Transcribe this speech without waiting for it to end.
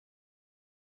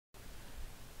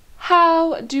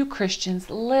How do Christians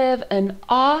live an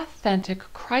authentic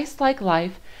Christ-like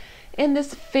life in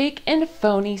this fake and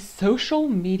phony social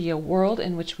media world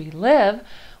in which we live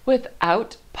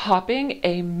without popping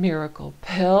a miracle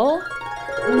pill?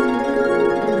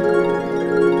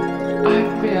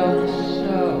 I feel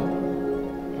so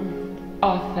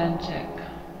authentic.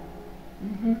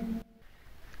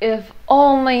 If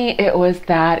only it was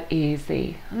that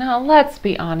easy. Now, let's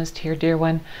be honest here, dear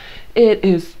one. It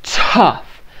is tough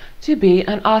to be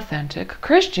an authentic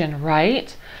Christian,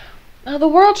 right? Now, the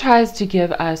world tries to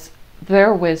give us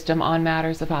their wisdom on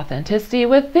matters of authenticity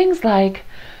with things like,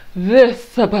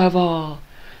 "This above all,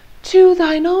 to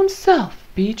thine own self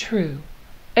be true,"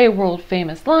 a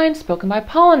world-famous line spoken by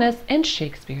Paulinus in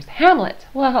Shakespeare's Hamlet.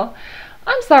 Well,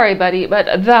 I'm sorry, buddy,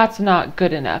 but that's not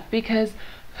good enough, because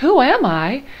who am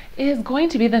I is going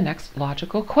to be the next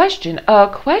logical question, a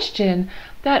question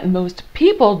that most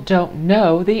people don't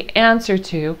know the answer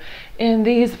to in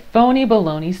these phony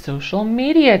baloney social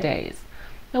media days.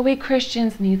 Now, we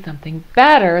Christians need something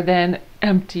better than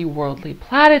empty worldly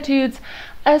platitudes,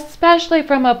 especially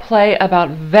from a play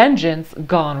about vengeance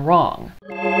gone wrong.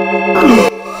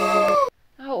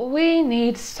 We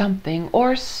need something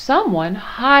or someone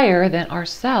higher than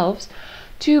ourselves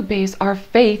to base our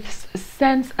faith's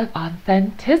sense of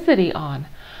authenticity on.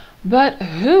 But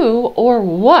who or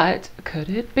what could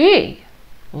it be?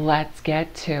 Let's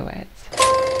get to it.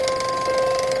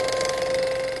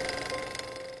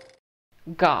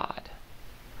 God.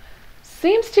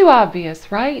 Seems too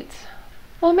obvious, right?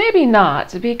 Well, maybe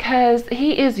not, because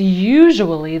he is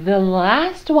usually the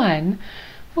last one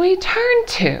we turn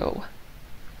to.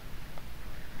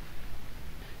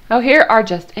 Now, here are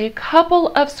just a couple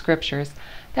of scriptures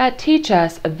that teach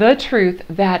us the truth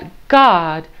that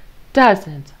God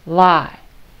doesn't lie,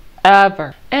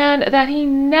 ever, and that he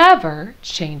never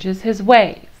changes his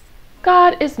ways.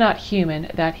 God is not human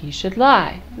that he should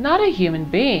lie, not a human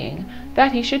being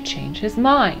that he should change his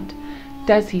mind.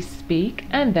 Does he speak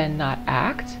and then not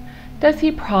act? Does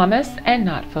he promise and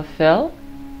not fulfill?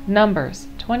 Numbers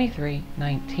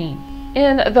 23:19.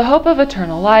 In the hope of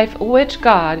eternal life, which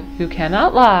God, who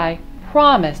cannot lie,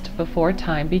 promised before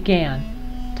time began.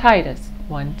 Titus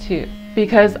 1:2.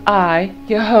 Because I,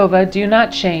 Jehovah, do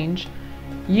not change,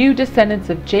 you descendants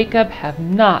of Jacob have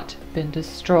not been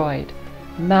destroyed.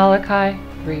 Malachi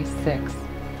 3:6.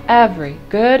 Every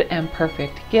good and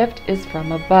perfect gift is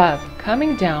from above,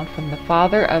 coming down from the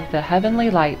Father of the heavenly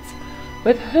lights,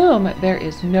 with whom there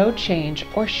is no change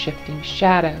or shifting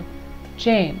shadow.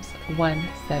 James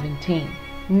 1:17.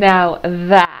 Now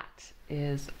that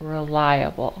is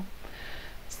reliable.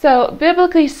 So,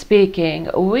 biblically speaking,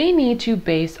 we need to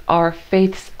base our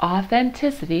faith's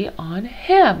authenticity on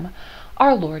him,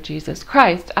 our Lord Jesus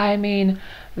Christ. I mean,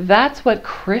 that's what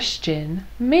Christian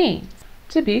means,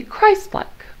 to be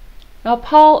Christ-like. Now,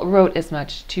 Paul wrote as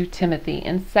much to Timothy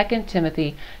in 2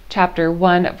 Timothy chapter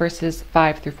 1, verses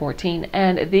 5 through 14,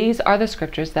 and these are the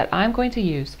scriptures that I'm going to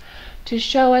use to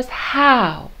show us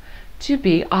how to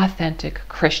be authentic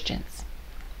Christians.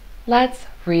 Let's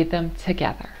read them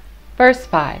together. Verse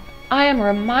 5, I am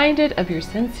reminded of your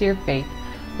sincere faith,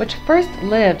 which first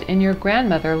lived in your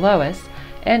grandmother Lois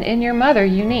and in your mother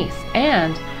Eunice,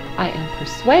 and I am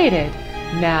persuaded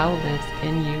now lives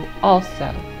in you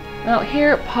also. Now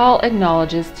here Paul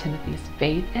acknowledges Timothy's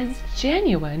faith as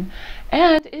genuine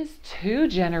and is 2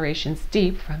 generations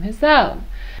deep from his own.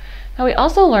 Now we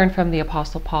also learn from the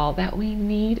Apostle Paul that we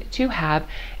need to have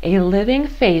a living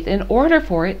faith in order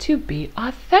for it to be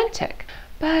authentic.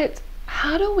 But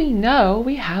how do we know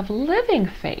we have living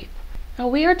faith? Now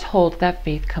we are told that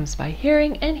faith comes by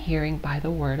hearing, and hearing by the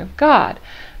word of God.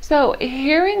 So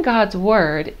hearing God's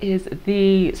word is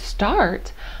the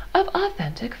start of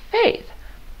authentic faith.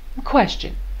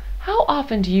 Question: how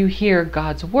often do you hear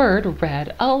God's word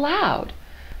read aloud?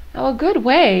 Now, a good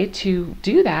way to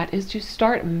do that is to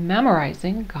start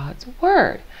memorizing God's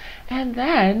word and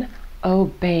then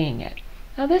obeying it.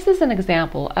 Now, this is an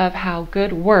example of how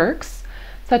good works,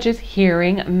 such as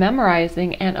hearing,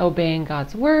 memorizing, and obeying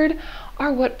God's word,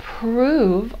 are what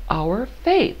prove our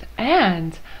faith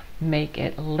and make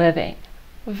it living.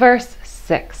 Verse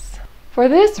 6. For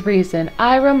this reason,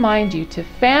 I remind you to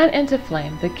fan into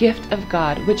flame the gift of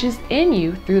God which is in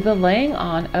you through the laying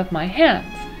on of my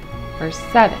hands. Verse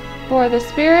 7. For the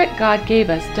Spirit God gave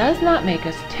us does not make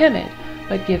us timid,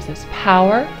 but gives us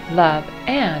power, love,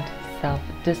 and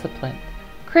self-discipline.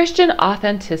 Christian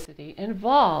authenticity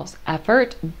involves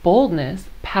effort, boldness,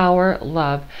 power,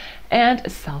 love, and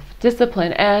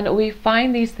self-discipline, and we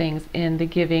find these things in the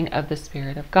giving of the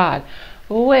Spirit of God,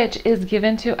 which is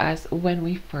given to us when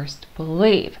we first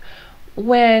believe.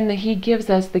 when he gives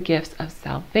us the gifts of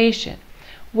salvation,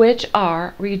 which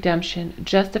are redemption,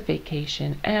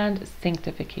 justification, and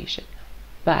sanctification,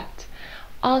 but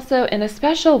also in a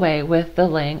special way with the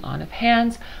laying on of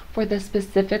hands for the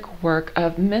specific work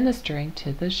of ministering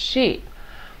to the sheep,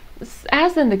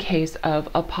 as in the case of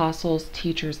apostles,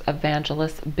 teachers,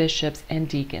 evangelists, bishops, and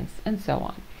deacons, and so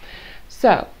on.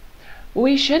 So,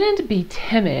 we shouldn't be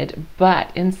timid,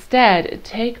 but instead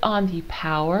take on the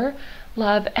power,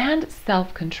 love, and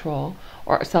self-control,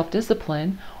 or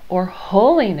self-discipline, or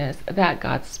holiness that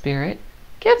God's Spirit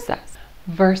gives us.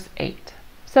 Verse 8.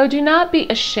 So do not be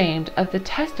ashamed of the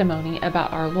testimony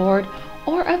about our Lord,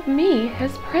 or of me,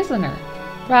 his prisoner.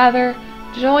 Rather,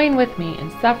 join with me in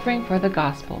suffering for the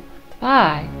gospel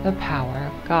by the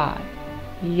power of God.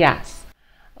 Yes,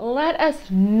 let us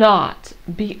not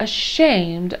be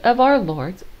ashamed of our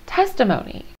Lord's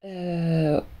testimony.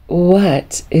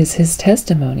 What is his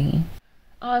testimony?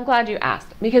 Oh, I'm glad you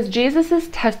asked, because Jesus'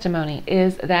 testimony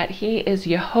is that he is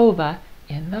Jehovah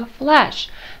in the flesh,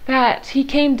 that he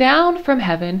came down from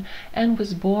heaven and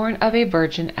was born of a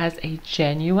virgin as a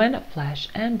genuine flesh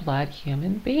and blood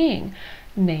human being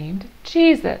named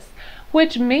Jesus,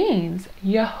 which means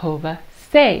Jehovah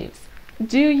saves.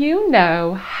 Do you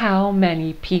know how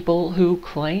many people who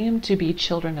claim to be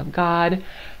children of God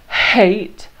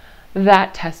hate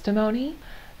that testimony?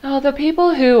 Now, the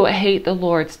people who hate the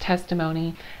Lord's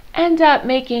testimony end up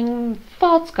making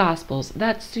false gospels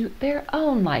that suit their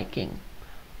own liking.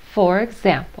 For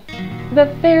example,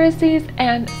 the Pharisees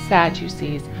and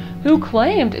Sadducees, who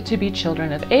claimed to be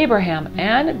children of Abraham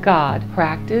and God,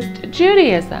 practiced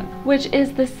Judaism, which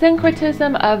is the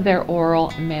syncretism of their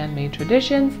oral man-made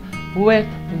traditions with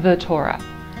the Torah.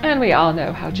 And we all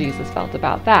know how Jesus felt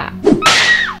about that.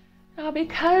 Now,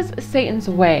 because Satan's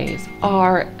ways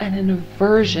are an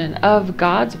inversion of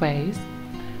God's ways,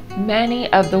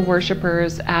 many of the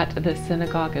worshipers at the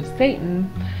synagogue of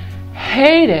Satan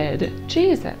hated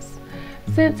Jesus,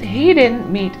 since he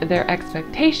didn't meet their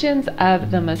expectations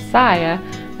of the Messiah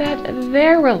that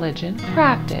their religion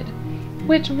crafted,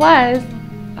 which was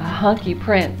a hunky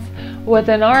prince with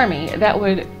an army that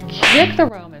would kick the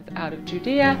Romans out of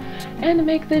Judea and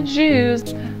make the Jews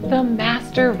the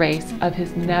master race of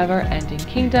his never-ending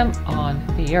kingdom on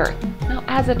the earth. Now,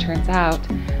 as it turns out,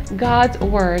 God's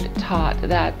word taught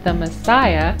that the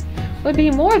Messiah would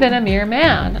be more than a mere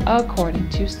man, according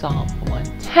to Psalm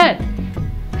 110,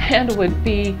 and would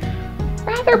be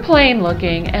rather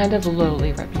plain-looking and of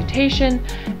lowly reputation,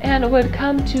 and would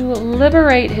come to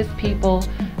liberate his people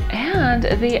and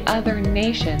the other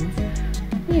nations,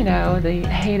 you know, the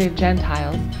hated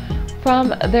Gentiles,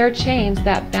 from their chains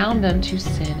that bound them to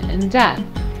sin and death.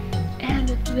 And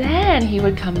then he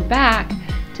would come back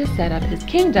to set up his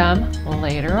kingdom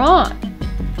later on.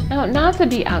 Now, not to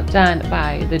be outdone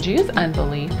by the Jews'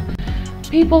 unbelief,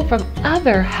 people from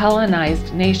other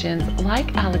Hellenized nations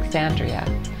like Alexandria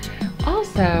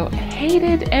also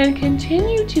hated and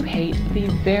continue to hate the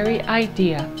very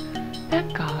idea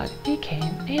that God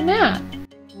became a man.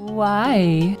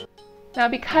 Why? Now,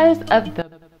 because of the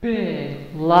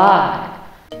big lie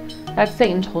that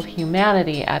Satan told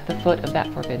humanity at the foot of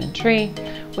that forbidden tree,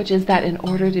 which is that in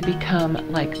order to become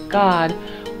like God,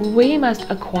 we must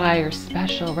acquire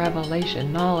special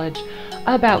revelation knowledge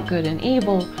about good and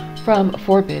evil from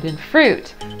forbidden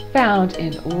fruit found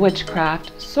in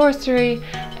witchcraft, sorcery,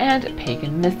 and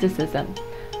pagan mysticism.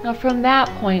 Now, from that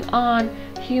point on,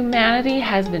 humanity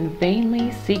has been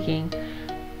vainly seeking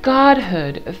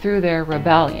godhood through their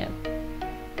rebellion.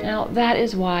 Now, that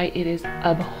is why it is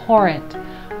abhorrent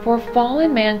for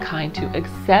fallen mankind to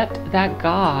accept that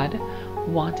God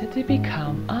wanted to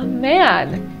become a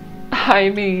man. I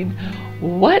mean,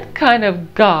 what kind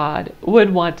of God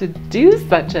would want to do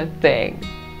such a thing,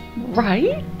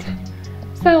 right?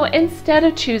 So instead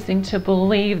of choosing to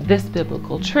believe this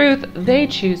biblical truth, they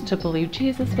choose to believe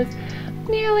Jesus was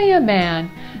merely a man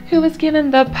who was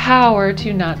given the power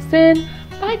to not sin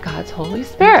by God's Holy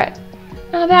Spirit.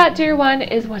 Now that, dear one,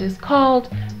 is what is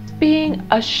called being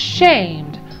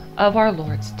ashamed of our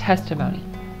Lord's testimony.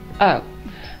 Oh,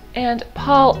 and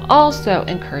Paul also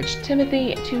encouraged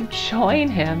Timothy to join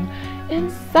him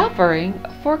in suffering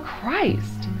for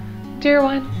Christ. Dear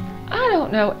one, I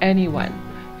don't know anyone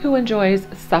who enjoys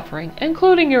suffering,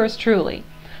 including yours truly,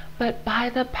 but by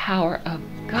the power of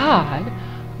God,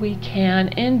 we can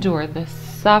endure the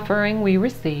suffering we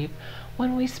receive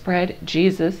when we spread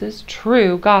Jesus'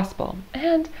 true gospel,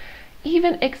 and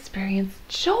even experience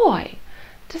joy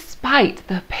despite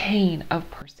the pain of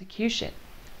persecution.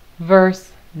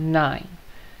 Verse 9.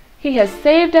 He has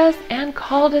saved us and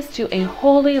called us to a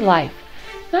holy life,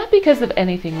 not because of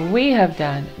anything we have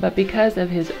done, but because of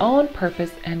his own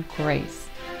purpose and grace.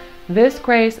 This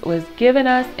grace was given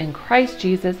us in Christ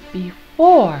Jesus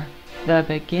before the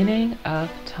beginning of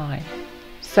time.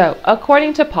 So,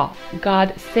 according to Paul,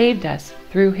 God saved us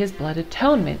through his blood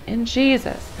atonement in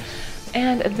Jesus.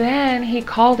 And then he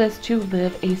called us to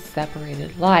live a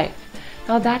separated life.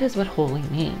 Now that is what holy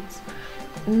means.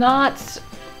 Not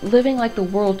living like the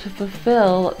world to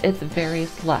fulfill its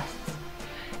various lusts.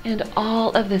 And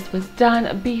all of this was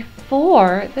done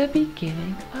before the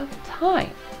beginning of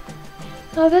time.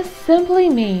 Now this simply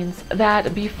means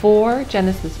that before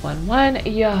Genesis 1:1,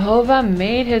 Jehovah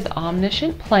made his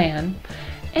omniscient plan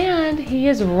and he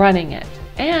is running it.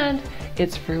 And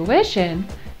its fruition,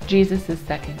 Jesus'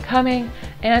 second coming,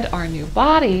 and our new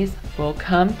bodies will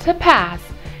come to pass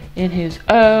in his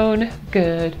own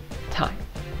good time.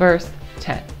 Verse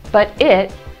 10. But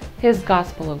it, his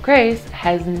gospel of grace,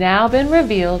 has now been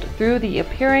revealed through the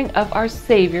appearing of our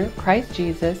Savior, Christ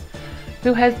Jesus,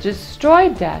 who has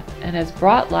destroyed death and has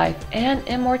brought life and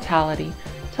immortality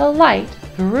to light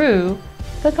through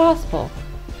the gospel.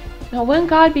 Now, when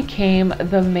God became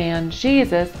the man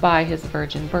Jesus by his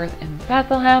virgin birth in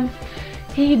Bethlehem,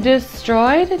 he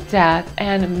destroyed death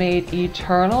and made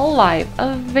eternal life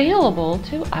available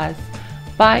to us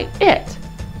by it,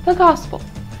 the gospel.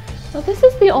 Now, this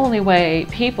is the only way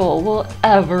people will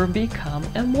ever become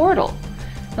immortal.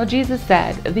 Now, Jesus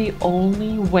said the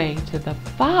only way to the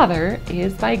Father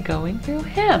is by going through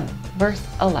him. Verse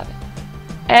 11.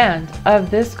 And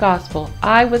of this gospel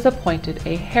I was appointed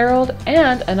a herald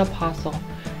and an apostle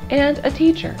and a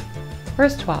teacher.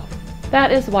 Verse 12.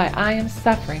 That is why I am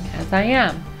suffering as I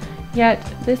am. Yet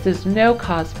this is no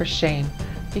cause for shame,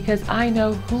 because I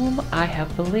know whom I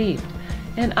have believed,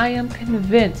 and I am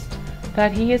convinced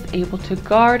that he is able to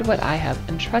guard what I have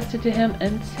entrusted to him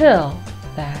until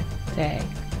that day.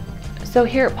 So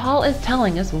here Paul is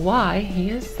telling us why he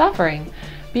is suffering,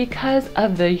 because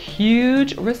of the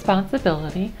huge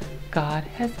responsibility God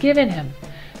has given him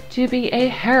to be a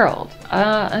herald,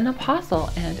 an apostle,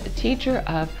 and a teacher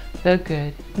of the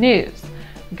good news.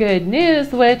 Good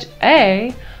news which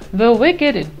A, the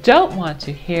wicked don't want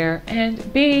to hear,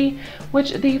 and B,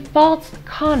 which the false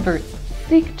converts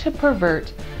seek to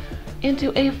pervert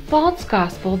into a false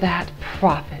gospel that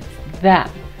profits them.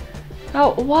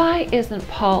 Now, why isn't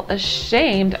Paul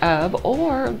ashamed of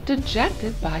or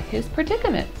dejected by his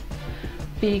predicament?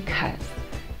 Because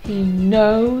he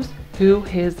knows who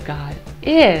his God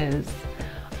is,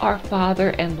 our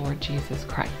Father and Lord Jesus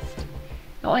Christ.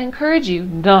 Now, I encourage you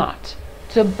not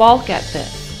to balk at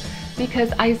this,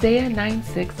 because Isaiah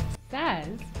 9:6 says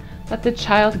that the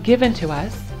child given to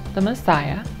us, the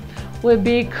Messiah, would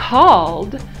be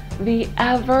called the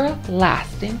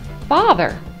everlasting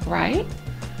Father, right?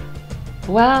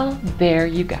 Well, there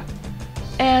you go.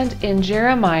 And in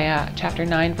Jeremiah chapter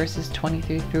 9, verses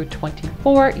 23 through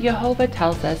 24, Jehovah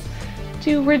tells us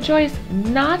to rejoice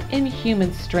not in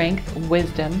human strength,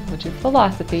 wisdom, which is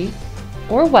philosophy,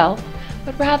 or wealth,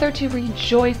 but rather to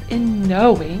rejoice in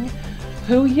knowing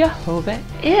who Jehovah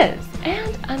is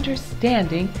and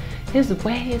understanding his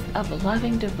ways of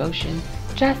loving devotion,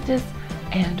 justice,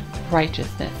 and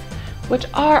righteousness, which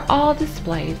are all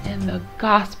displayed in the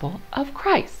gospel of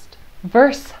Christ.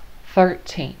 Verse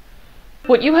 13.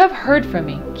 What you have heard from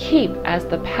me, keep as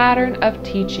the pattern of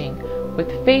teaching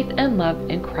with faith and love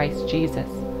in Christ Jesus.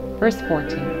 Verse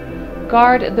 14.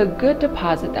 Guard the good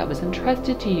deposit that was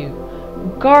entrusted to you.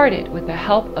 Guard it with the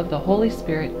help of the Holy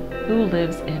Spirit who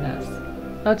lives in us.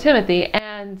 Now, Timothy,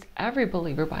 and every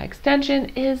believer by extension,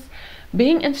 is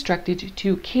being instructed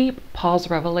to keep Paul's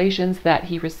revelations that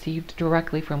he received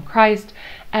directly from Christ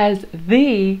as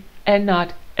the, and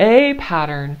not a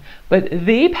pattern, but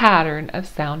the pattern of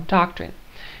sound doctrine.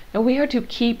 Now, we are to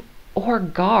keep or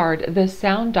guard the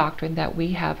sound doctrine that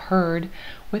we have heard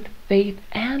with faith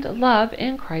and love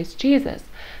in Christ Jesus,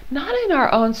 not in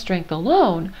our own strength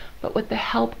alone, but with the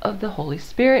help of the Holy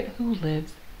Spirit who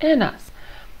lives in us.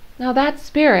 Now, that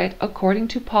Spirit, according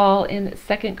to Paul in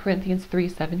 2 Corinthians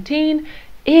 3:17,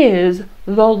 is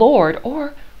the Lord,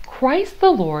 or Christ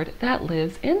the Lord, that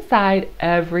lives inside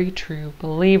every true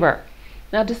believer.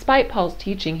 Now, despite Paul's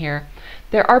teaching here,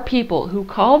 there are people who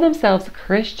call themselves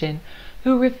Christian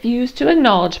who refuse to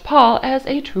acknowledge Paul as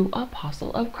a true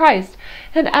apostle of Christ,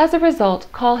 and as a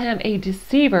result call him a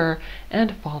deceiver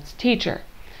and false teacher.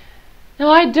 Now,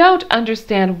 I don't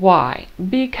understand why,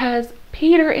 because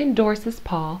Peter endorses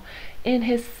Paul in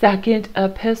his second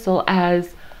epistle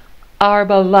as our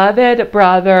beloved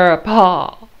brother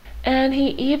Paul. And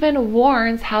he even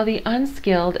warns how the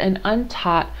unskilled and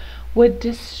untaught would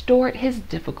distort his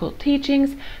difficult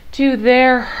teachings to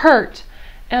their hurt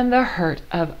and the hurt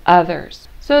of others.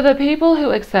 So the people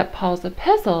who accept Paul's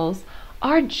epistles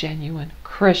are genuine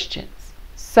Christians.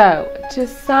 So, to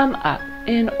sum up,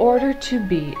 in order to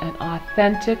be an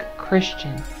authentic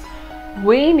Christian,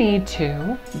 we need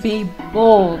to be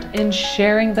bold in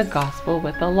sharing the gospel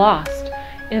with the lost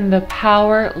in the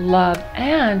power, love,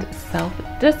 and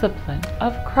self-discipline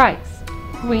of Christ.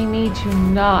 We need to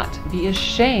not be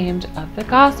ashamed of the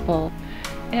gospel,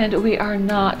 and we are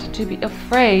not to be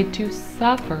afraid to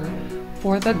suffer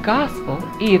for the gospel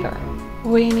either.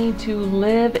 We need to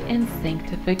live in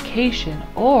sanctification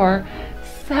or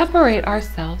separate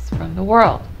ourselves from the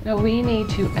world. Now, we need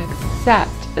to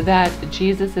accept that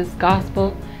Jesus'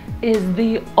 gospel is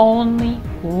the only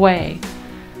way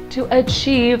to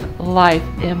achieve life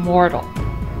immortal.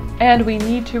 And we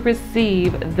need to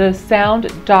receive the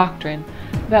sound doctrine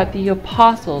that the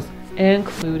apostles,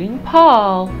 including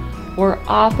Paul, were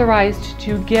authorized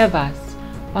to give us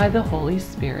by the Holy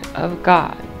Spirit of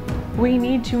God. We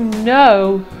need to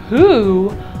know who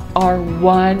our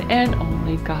one and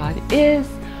only God is,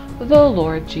 the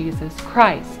Lord Jesus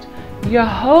Christ,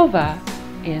 Jehovah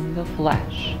in the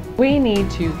flesh. We need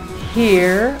to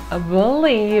hear,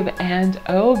 believe, and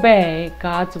obey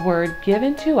God's word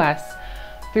given to us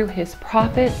through his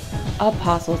prophets,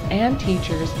 apostles, and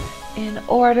teachers in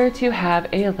order to have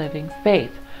a living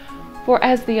faith. For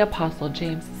as the Apostle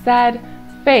James said,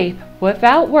 faith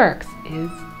without works is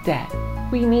dead.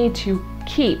 We need to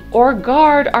keep or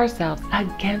guard ourselves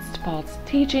against false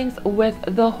teachings with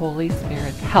the Holy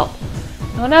Spirit's help.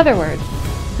 Now, in other words,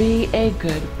 be a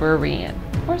good Berean,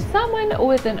 or someone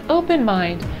with an open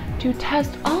mind to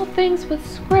test all things with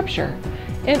Scripture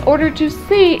in order to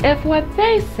see if what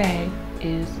they say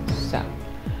is so.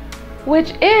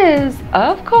 Which is,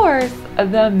 of course,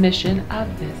 the mission of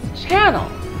this channel.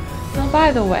 Now,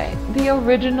 by the way, the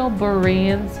original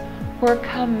Bereans were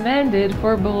commended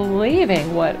for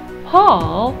believing what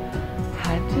Paul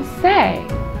had to say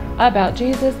about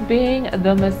Jesus being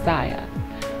the Messiah,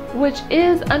 which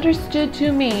is understood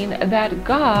to mean that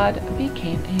God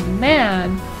became a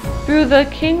man through the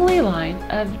kingly line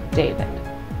of David.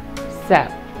 So,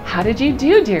 how did you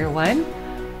do, dear one?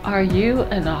 Are you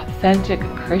an authentic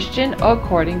Christian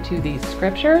according to these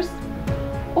scriptures?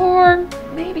 Or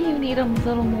maybe you need a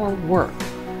little more work?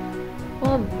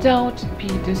 Well, don't be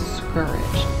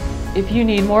discouraged if you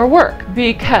need more work,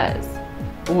 because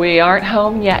we aren't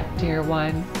home yet, dear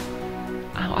one.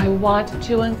 I want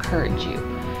to encourage you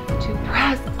to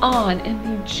press on in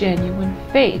the genuine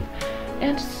faith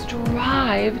and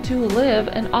strive to live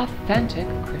an authentic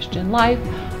Christian life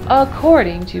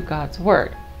according to God's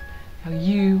word. Now,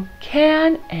 you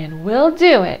can and will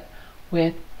do it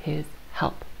with his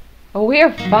help. Well, we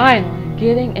are finally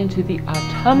getting into the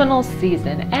autumnal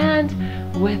season, and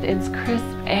with its crisp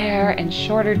air and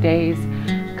shorter days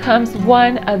comes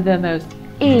one of the most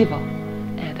evil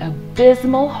and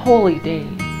abysmal holy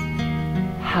days,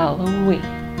 Halloween.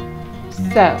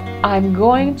 So I'm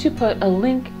going to put a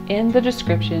link in the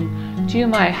description to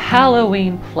my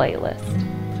Halloween playlist.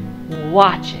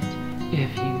 Watch it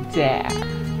if you dare.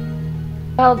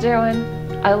 Well, dear one,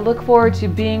 I look forward to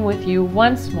being with you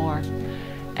once more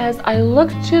as I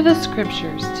look to the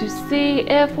scriptures to see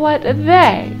if what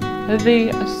they,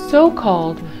 the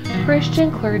so-called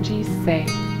Christian clergy, say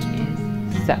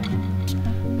is so.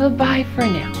 Bye for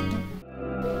now.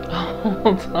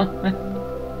 Hold on.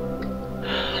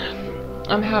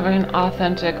 I'm having an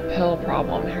authentic pill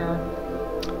problem here.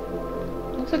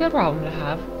 It's a good problem to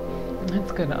have.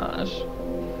 It's ganache.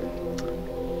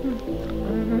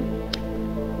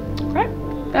 Right.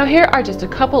 Now here are just a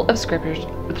couple of scriptures.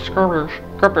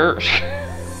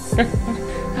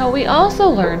 Now we also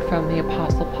learned from the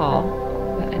Apostle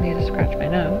Paul that I need to scratch my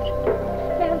nose.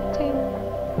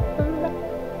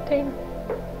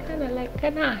 Kind of like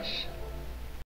ganache.